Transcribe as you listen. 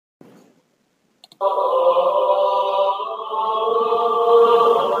Welcome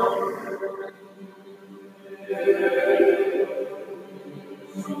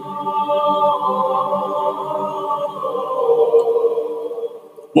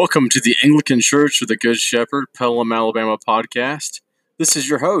to the Anglican Church of the Good Shepherd, Pelham, Alabama podcast. This is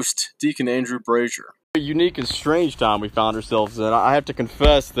your host, Deacon Andrew Brazier. A unique and strange time we found ourselves in. I have to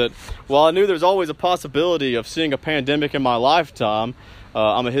confess that while I knew there's always a possibility of seeing a pandemic in my lifetime,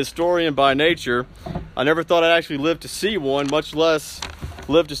 I'm a historian by nature. I never thought I'd actually live to see one, much less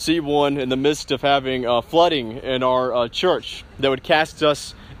live to see one in the midst of having flooding in our church that would cast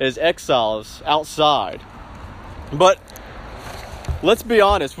us as exiles outside. But let's be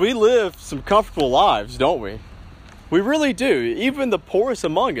honest, we live some comfortable lives, don't we? We really do. Even the poorest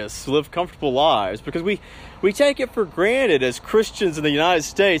among us live comfortable lives because we take it for granted as Christians in the United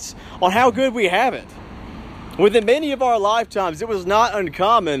States on how good we have it. Within many of our lifetimes, it was not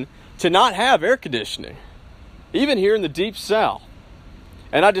uncommon to not have air conditioning, even here in the Deep South.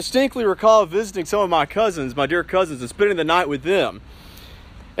 And I distinctly recall visiting some of my cousins, my dear cousins, and spending the night with them.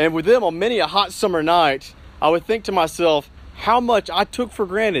 And with them on many a hot summer night, I would think to myself how much I took for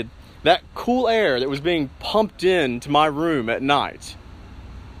granted that cool air that was being pumped into my room at night.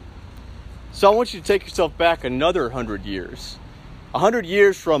 So I want you to take yourself back another 100 years. 100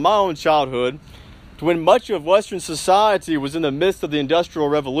 years from my own childhood to when much of Western society was in the midst of the Industrial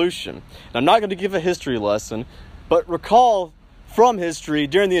Revolution. And I'm not going to give a history lesson, but recall from history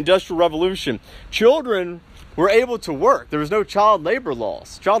during the Industrial Revolution, children were able to work. There was no child labor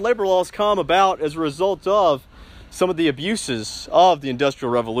laws. Child labor laws come about as a result of some of the abuses of the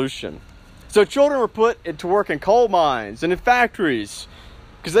Industrial Revolution. So children were put to work in coal mines and in factories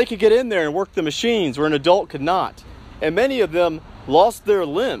because they could get in there and work the machines where an adult could not. And many of them lost their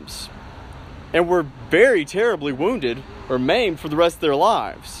limbs and were very terribly wounded or maimed for the rest of their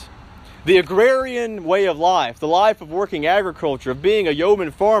lives. The agrarian way of life, the life of working agriculture, of being a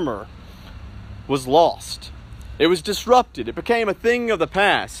yeoman farmer, was lost. It was disrupted. It became a thing of the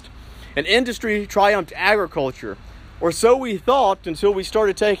past. And industry triumphed agriculture, or so we thought until we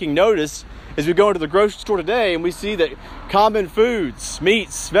started taking notice as we go into the grocery store today and we see that common foods,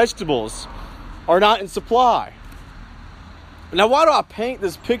 meats, vegetables are not in supply. Now, why do I paint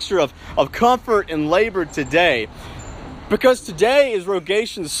this picture of comfort and labor today? Because today is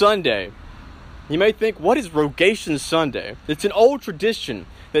Rogation Sunday. You may think, what is Rogation Sunday? It's an old tradition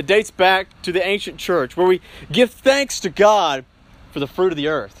that dates back to the ancient church where we give thanks to God for the fruit of the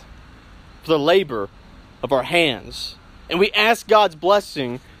earth, for the labor of our hands. And we ask God's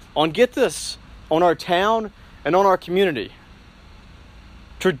blessing on, get this, on our town and on our community.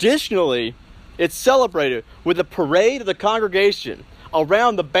 Traditionally, it's celebrated with a parade of the congregation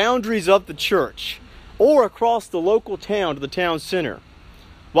around the boundaries of the church or across the local town to the town center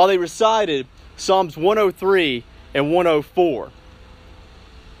while they recited Psalms 103 and 104.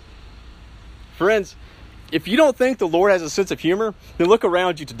 Friends, if you don't think the Lord has a sense of humor, then look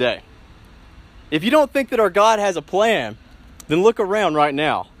around you today. If you don't think that our God has a plan, then look around right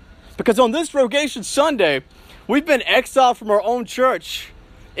now. Because on this Rogation Sunday, we've been exiled from our own church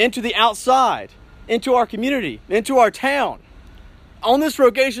into the outside, into our community, into our town. On this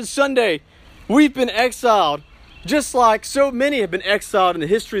Rogation Sunday, we've been exiled just like so many have been exiled in the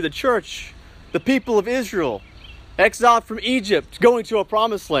history of the church. The people of Israel, exiled from Egypt, going to a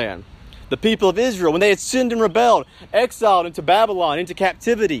promised land. The people of Israel, when they had sinned and rebelled, exiled into Babylon, into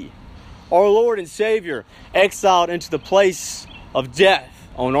captivity. Our Lord and Savior, exiled into the place of death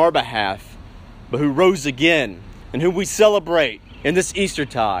on our behalf, but who rose again and whom we celebrate in this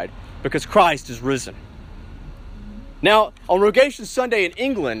Eastertide because Christ is risen. Now, on Rogation Sunday in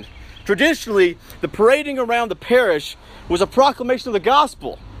England, traditionally, the parading around the parish was a proclamation of the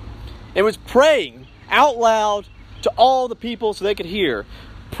gospel. It was praying out loud to all the people so they could hear,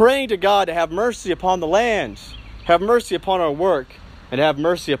 praying to God to have mercy upon the land, have mercy upon our work, and have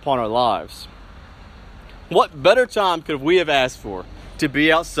mercy upon our lives. What better time could we have asked for to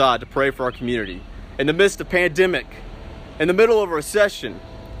be outside to pray for our community in the midst of pandemic, in the middle of a recession,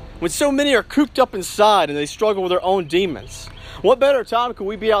 when so many are cooped up inside and they struggle with their own demons? What better time could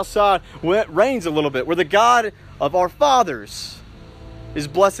we be outside when it rains a little bit, where the God of our fathers is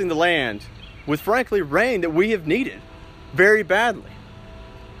blessing the land with, frankly, rain that we have needed very badly?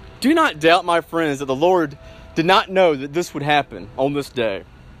 Do not doubt, my friends, that the Lord did not know that this would happen on this day.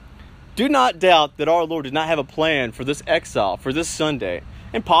 Do not doubt that our Lord did not have a plan for this exile, for this Sunday,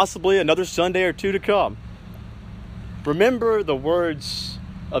 and possibly another Sunday or two to come. Remember the words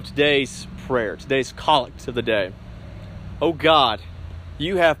of today's prayer, today's collect of the day. O God,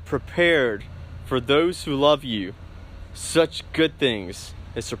 you have prepared for those who love you such good things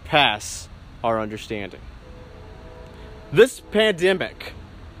as surpass our understanding. This pandemic,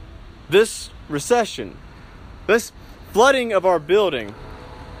 this recession, this flooding of our building,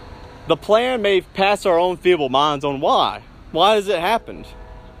 the plan may pass our own feeble minds on why. Why has it happened?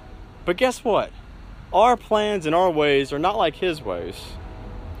 But guess what? Our plans and our ways are not like His ways.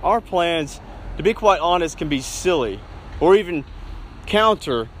 Our plans, to be quite honest, can be silly or even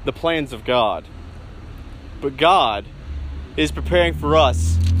counter the plans of God. But God is preparing for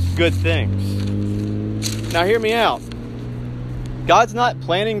us good things. Now hear me out. God's not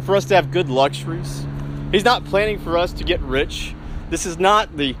planning for us to have good luxuries. He's not planning for us to get rich. This is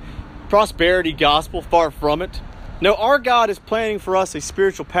not the prosperity gospel, far from it. No, our God is planning for us a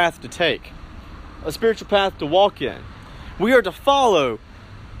spiritual path to take, a spiritual path to walk in. We are to follow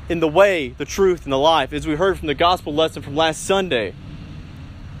in the way, the truth, and the life, as we heard from the gospel lesson from last Sunday.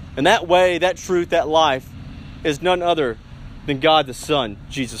 And that way, that truth, that life is none other than God the Son,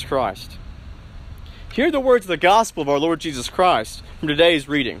 Jesus Christ. Hear the words of the gospel of our Lord Jesus Christ from today's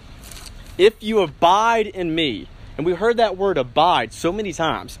reading. If you abide in me, and we heard that word abide so many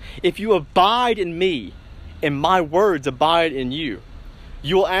times. If you abide in me, and my words abide in you,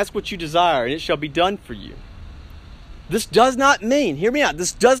 you will ask what you desire, and it shall be done for you. This does not mean, hear me out,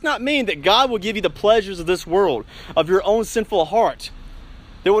 this does not mean that God will give you the pleasures of this world, of your own sinful heart.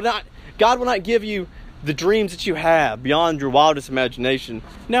 God will not give you the dreams that you have beyond your wildest imagination.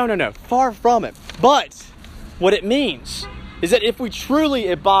 No. Far from it. But what it means is that if we truly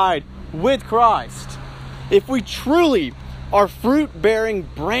abide with Christ, if we truly are fruit-bearing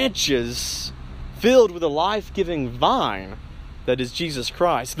branches filled with a life-giving vine that is Jesus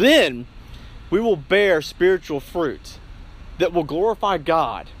Christ, then we will bear spiritual fruit that will glorify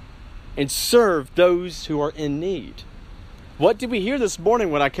God and serve those who are in need. What did we hear this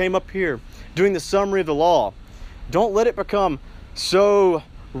morning when I came up here doing the summary of the law? Don't let it become so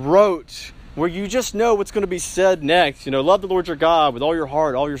rote where you just know what's going to be said next. Love the Lord your God with all your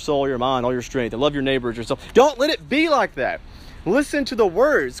heart, all your soul, all your mind, all your strength, and love your neighbor as yourself. Don't let it be like that. Listen to the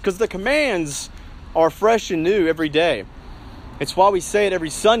words, because the commands are fresh and new every day. It's why we say it every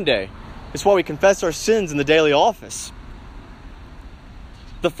Sunday. It's why we confess our sins in the daily office.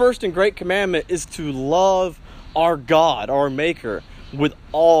 The first and great commandment is to love our God, our Maker, with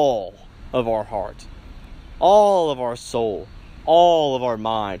all of our heart, all of our soul, all of our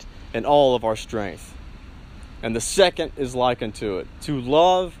mind, and all of our strength. And the second is like unto it, to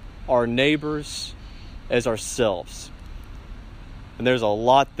love our neighbors as ourselves. And there's a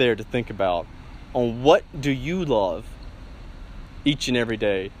lot there to think about on what do you love each and every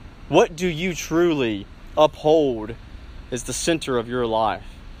day? What do you truly uphold as the center of your life?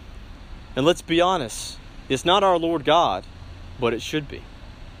 And let's be honest, it's not our Lord God, but it should be.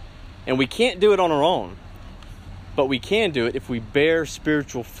 And we can't do it on our own, but we can do it if we bear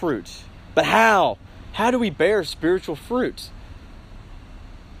spiritual fruit. But how? How do we bear spiritual fruit?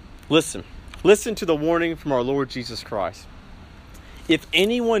 Listen to the warning from our Lord Jesus Christ. If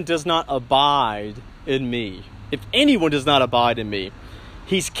anyone does not abide in me,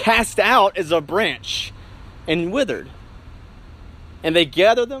 he's cast out as a branch and withered. And they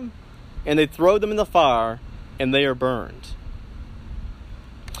gather them and they throw them in the fire and they are burned.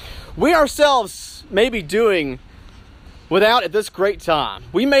 We ourselves may be doing without at this great time.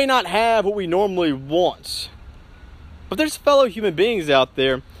 We may not have what we normally want. But there's fellow human beings out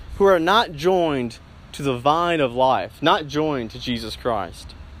there who are not joined to the vine of life, not joined to Jesus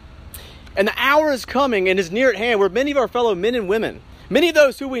Christ. And the hour is coming and is near at hand where many of our fellow men and women, many of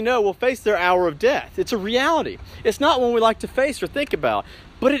those who we know, will face their hour of death. It's a reality. It's not one we like to face or think about,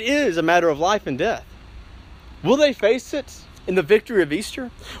 but it is a matter of life and death. Will they face it in the victory of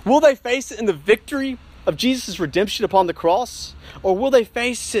Easter? Will they face it in the victory of Jesus' redemption upon the cross? Or will they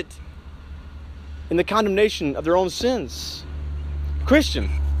face it in the condemnation of their own sins? Christian,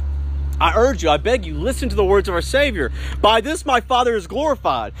 I urge you, I beg you, listen to the words of our Savior. By this my Father is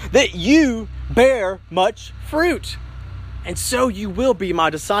glorified, that you bear much fruit, and so you will be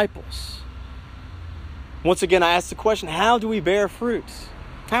my disciples. Once again, I ask the question, how do we bear fruit?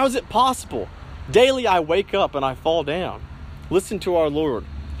 How is it possible? Daily I wake up and I fall down. Listen to our Lord.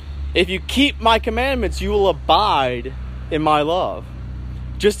 If you keep my commandments, you will abide in my love,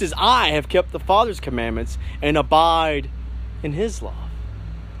 just as I have kept the Father's commandments and abide in his love.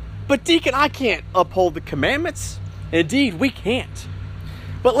 But deacon, I can't uphold the commandments. Indeed, we can't.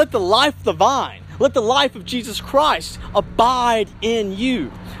 But let the life of the vine, let the life of Jesus Christ abide in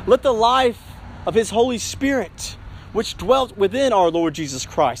you. Let the life of his Holy Spirit, which dwelt within our Lord Jesus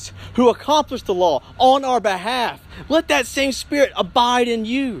Christ, who accomplished the law on our behalf, let that same Spirit abide in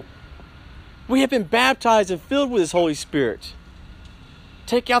you. We have been baptized and filled with his Holy Spirit.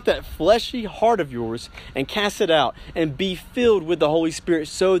 Take out that fleshy heart of yours and cast it out and be filled with the Holy Spirit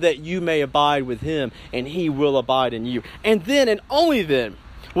so that you may abide with him and he will abide in you. And then and only then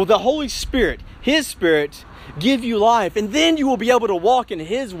will the Holy Spirit, his Spirit, give you life. And then you will be able to walk in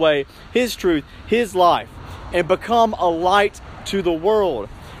his way, his truth, his life, and become a light to the world.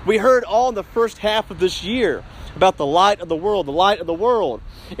 We heard all in the first half of this year about the light of the world, the light of the world.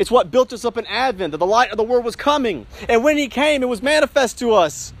 It's what built us up in Advent, that the light of the world was coming. And when he came, it was manifest to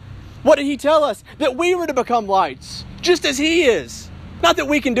us. What did he tell us? That we were to become lights, just as he is. Not that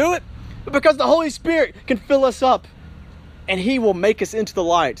we can do it, but because the Holy Spirit can fill us up. And he will make us into the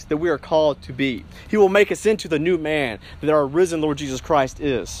light that we are called to be. He will make us into the new man that our risen Lord Jesus Christ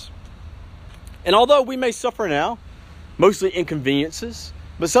is. And although we may suffer now, mostly inconveniences,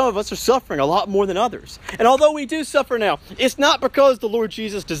 but some of us are suffering a lot more than others. And although we do suffer now, it's not because the Lord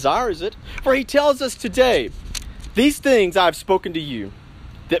Jesus desires it. For he tells us today, these things I have spoken to you,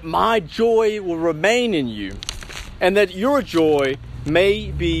 that my joy will remain in you, and that your joy may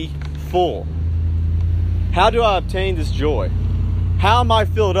be full. How do I obtain this joy? How am I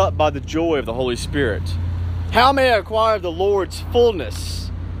filled up by the joy of the Holy Spirit? How may I acquire the Lord's fullness?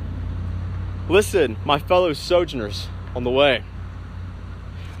 Listen, my fellow sojourners on the way.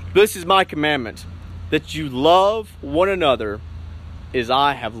 This is my commandment, that you love one another as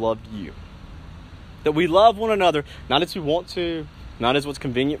I have loved you. That we love one another, not as we want to, not as what's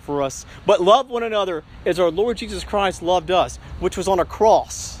convenient for us, but love one another as our Lord Jesus Christ loved us, which was on a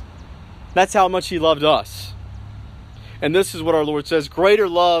cross. That's how much he loved us. And this is what our Lord says, greater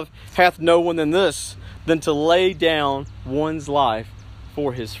love hath no one than this, than to lay down one's life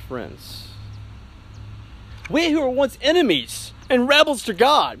for his friends. We who were once enemies and rebels to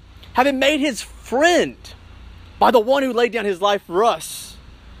God have been made his friend by the one who laid down his life for us.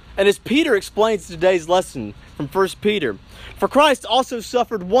 And as Peter explains today's lesson from 1 Peter, for Christ also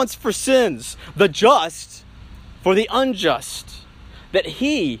suffered once for sins, the just for the unjust, that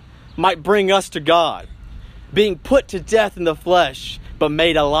he might bring us to God, being put to death in the flesh, but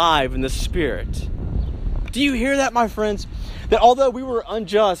made alive in the Spirit. Do you hear that, my friends? That although we were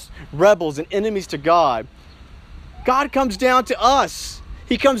unjust, rebels, and enemies to God, God comes down to us.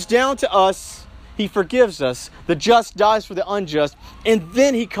 He comes down to us. He forgives us. The just dies for the unjust. And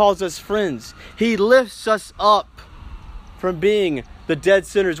then he calls us friends. He lifts us up from being the dead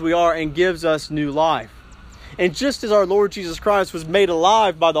sinners we are and gives us new life. And just as our Lord Jesus Christ was made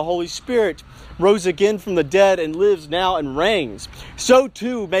alive by the Holy Spirit, rose again from the dead and lives now and reigns, so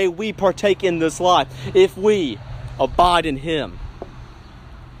too may we partake in this life. If we abide in him,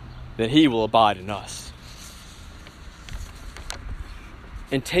 then he will abide in us.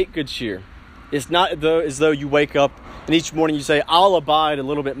 And take good cheer. It's not as though you wake up and each morning you say, I'll abide a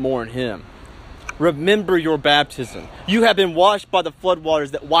little bit more in him. Remember your baptism. You have been washed by the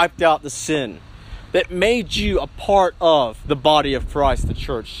floodwaters that wiped out the sin, that made you a part of the body of Christ, the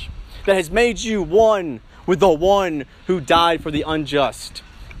church, that has made you one with the one who died for the unjust.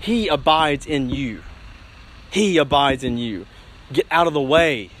 He abides in you. He abides in you. Get out of the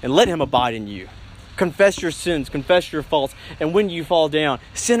way and let him abide in you. Confess your sins, confess your faults, and when you fall down,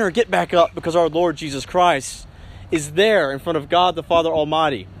 sinner, get back up, because our Lord Jesus Christ is there in front of God the Father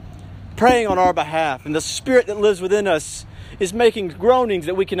Almighty, praying on our behalf, and the Spirit that lives within us is making groanings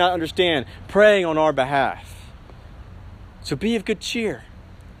that we cannot understand, praying on our behalf. So be of good cheer.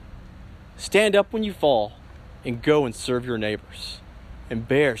 Stand up when you fall, and go and serve your neighbors, and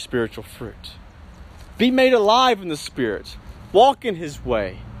bear spiritual fruit. Be made alive in the Spirit. Walk in his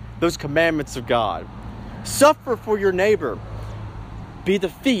way, those commandments of God. Suffer for your neighbor. Be the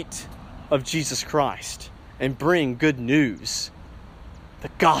feet of Jesus Christ and bring good news, the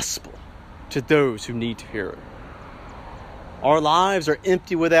gospel, to those who need to hear it. Our lives are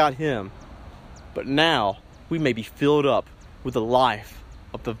empty without him, but now we may be filled up with the life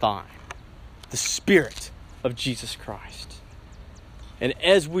of the vine, the Spirit of Jesus Christ. And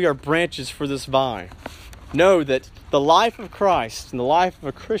as we are branches for this vine, know that the life of Christ and the life of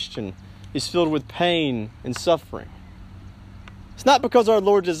a Christian is filled with pain and suffering. It's not because our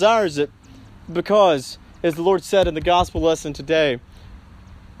Lord desires it, because, as the Lord said in the gospel lesson today,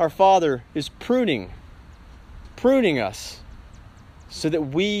 our Father is pruning us so that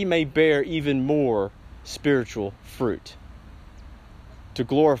we may bear even more spiritual fruit to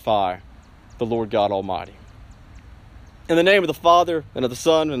glorify the Lord God Almighty. In the name of the Father, and of the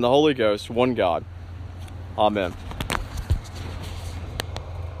Son, and the Holy Ghost, one God. Amen.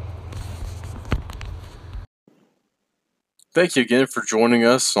 Thank you again for joining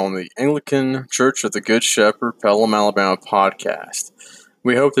us on the Anglican Church of the Good Shepherd, Pelham, Alabama podcast.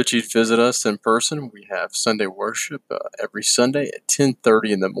 We hope that you'd visit us in person. We have Sunday worship every Sunday at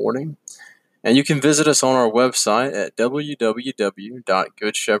 10:30 in the morning. And you can visit us on our website at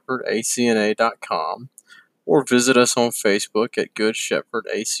www.goodshepherdacna.com or visit us on Facebook at Good Shepherd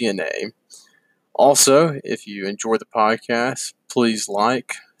ACNA. Also, if you enjoy the podcast, please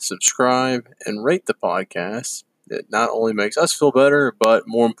like, subscribe, and rate the podcast. It not only makes us feel better, but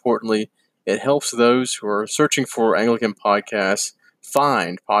more importantly, it helps those who are searching for Anglican podcasts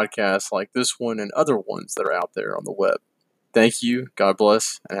find podcasts like this one and other ones that are out there on the web. Thank you, God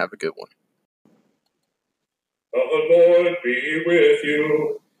bless, and have a good one. The Lord be with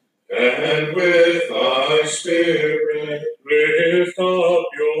you, and with thy spirit. Lift up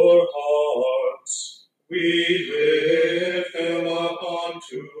your hearts. We lift them up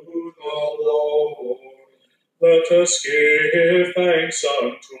unto the Lord. Let us give thanks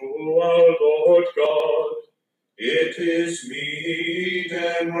unto